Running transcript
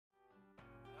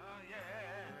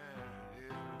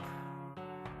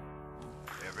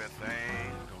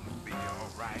Everything's gonna be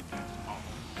alright.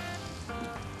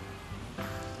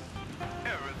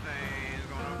 Everything's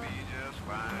gonna be just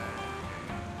fine.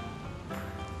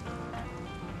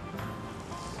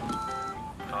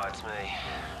 Hi, it's me.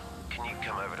 Can you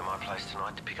come over to my place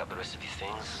tonight to pick up the rest of your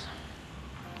things?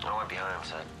 I won't be home,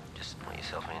 so just let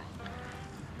yourself in.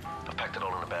 I've packed it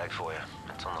all in a bag for you.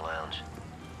 It's on the lounge.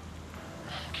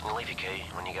 Can you leave your key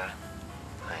when you go?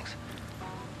 Thanks.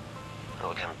 It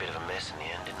all became a bit of a mess in the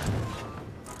end, didn't it?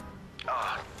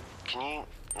 Oh, can you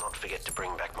not forget to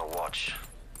bring back my watch?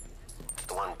 It's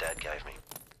the one Dad gave me.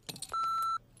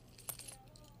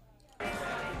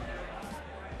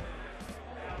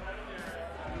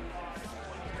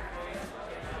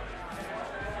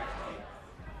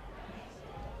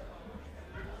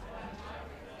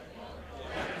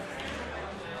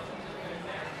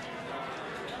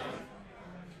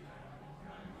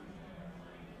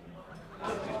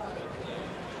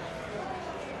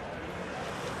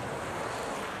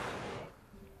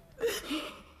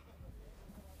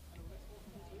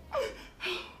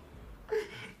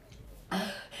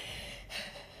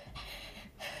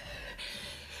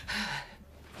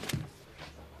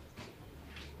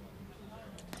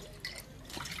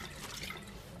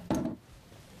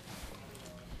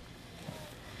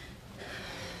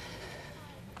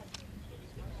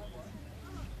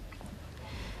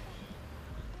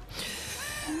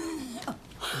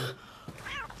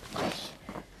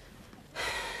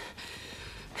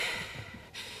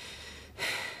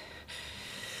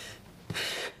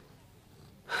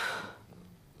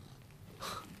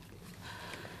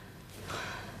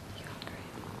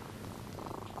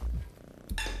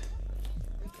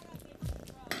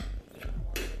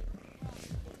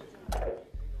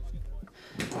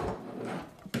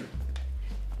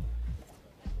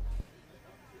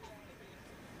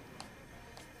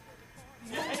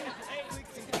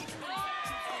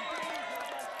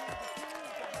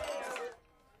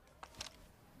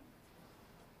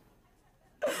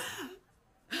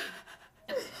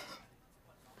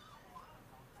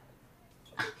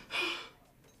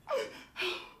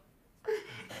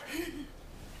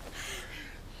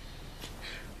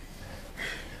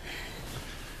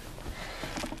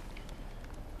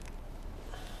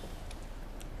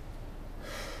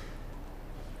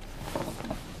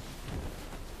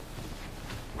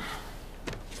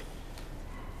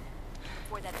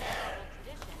 That terrible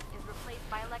tradition is replaced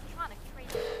by electronic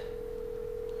trading.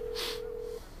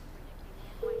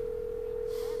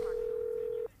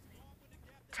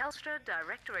 TELSTRA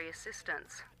Directory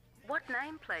Assistance. What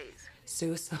name, please?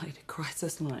 Suicide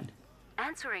Crisis Line.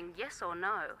 Answering yes or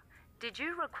no. Did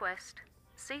you request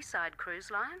Seaside Cruise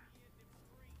Line?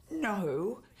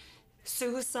 No.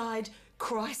 Suicide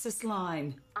Crisis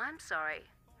Line. I'm sorry.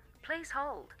 Please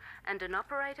hold, and an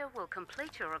operator will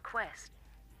complete your request.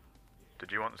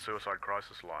 Did you want the suicide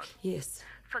crisis line? Yes.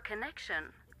 For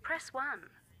connection, press 1.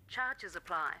 Charges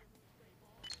apply.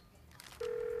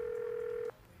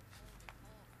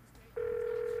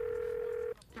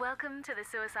 Welcome to the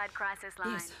Suicide Crisis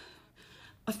Line. Yes.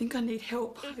 I think I need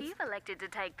help. If you've elected to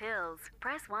take pills,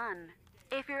 press 1.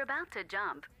 If you're about to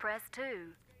jump, press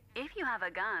 2. If you have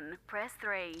a gun, press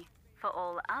 3. For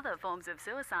all other forms of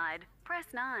suicide, press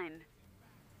 9.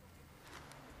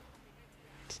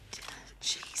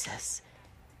 Jesus.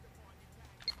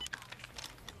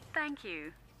 Thank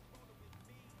you.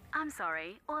 I'm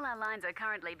sorry, all our lines are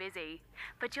currently busy,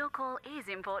 but your call is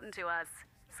important to us.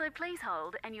 So please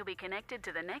hold and you'll be connected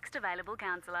to the next available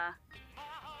counsellor.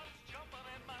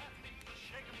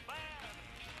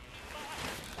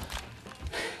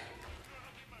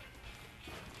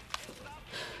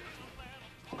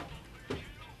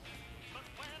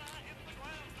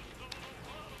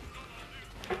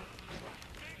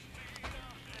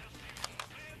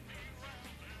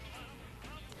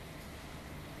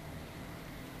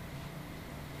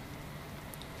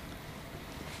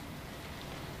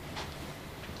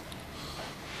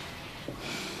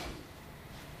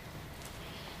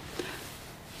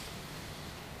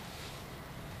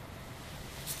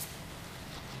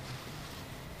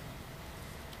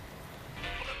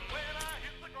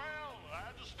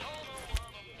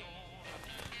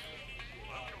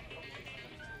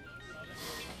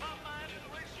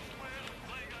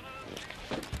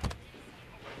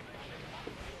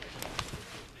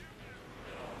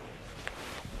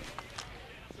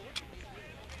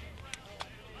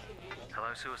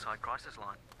 Hello, Suicide Crisis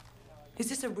Line. Is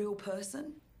this a real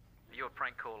person? You're a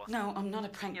prank caller. No, I'm not a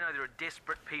prank... You know there are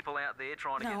desperate people out there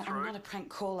trying to get through. No, I'm not a prank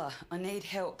caller. I need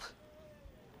help.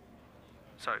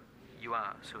 So, you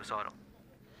are suicidal?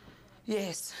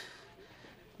 Yes.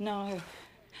 No.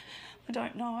 I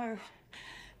don't know.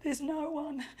 There's no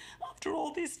one. After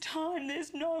all this time,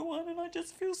 there's no one, and I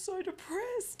just feel so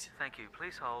depressed. Thank you.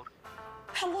 Please hold.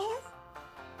 Hello?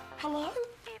 Hello?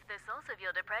 If the source of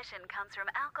your depression comes from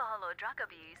alcohol or drug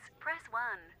abuse, press 1.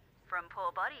 From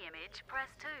poor body image, press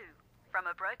 2. From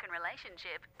a broken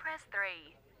relationship, press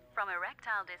 3. From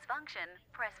erectile dysfunction,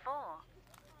 press 4.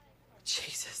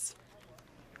 Jesus.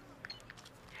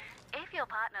 If your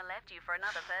partner left you for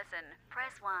another person,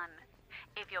 press 1.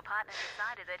 If your partner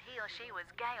decided that he or she was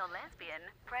gay or lesbian,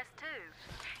 press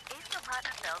 2. If your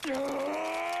partner felt...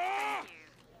 Thank you.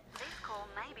 This call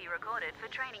may be recorded for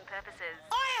training purposes.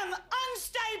 I am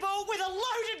unstable with a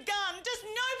loaded gun. Does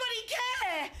nobody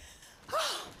care?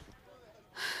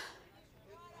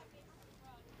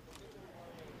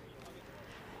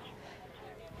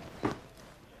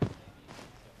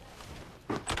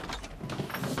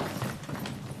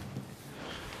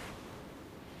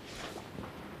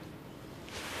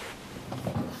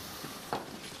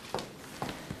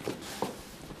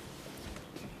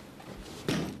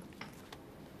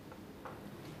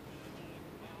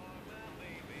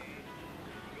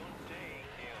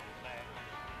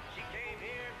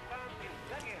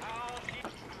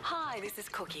 Hi, this is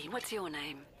Cookie. What's your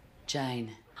name?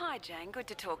 Jane. Hi, Jane. Good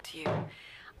to talk to you.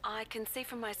 I can see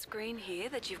from my screen here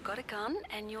that you've got a gun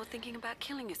and you're thinking about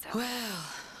killing yourself. Well,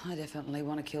 I definitely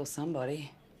want to kill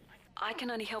somebody. I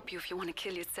can only help you if you want to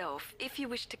kill yourself. If you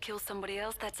wish to kill somebody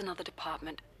else, that's another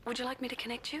department. Would you like me to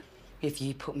connect you? If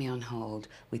you put me on hold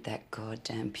with that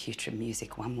goddamn putrid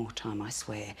music one more time, I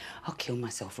swear, I'll kill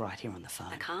myself right here on the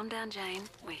phone. Now, calm down, Jane.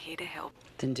 We're here to help.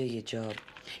 Then do your job.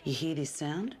 You hear this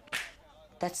sound?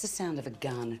 That's the sound of a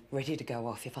gun ready to go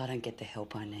off if I don't get the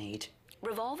help I need.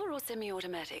 Revolver or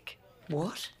semi-automatic?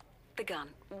 What? The gun.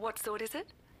 What sort is it?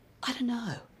 I don't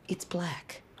know. It's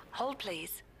black. Hold,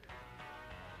 please.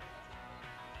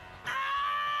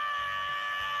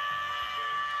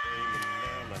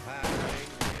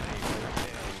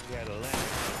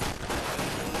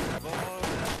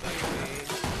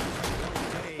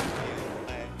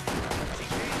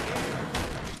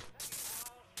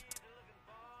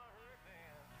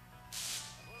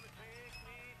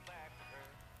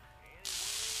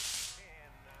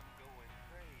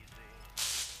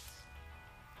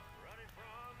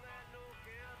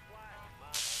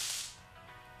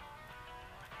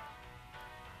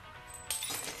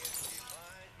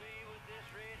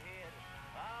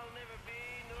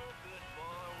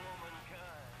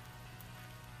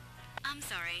 I'm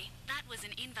sorry, that was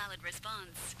an invalid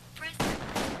response. Press...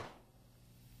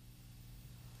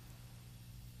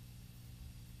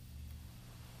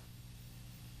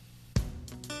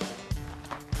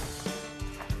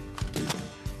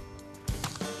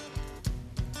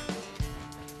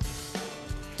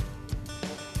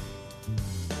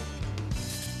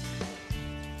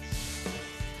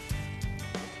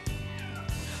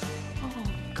 Oh,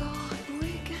 God,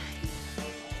 Rick.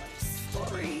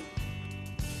 Sorry.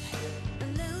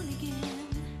 Alone again.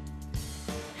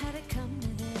 How'd it come to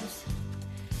this?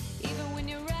 Even when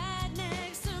you're right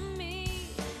next to me,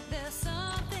 there's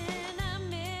something I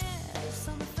miss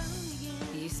on the phone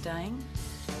again. Are you staying?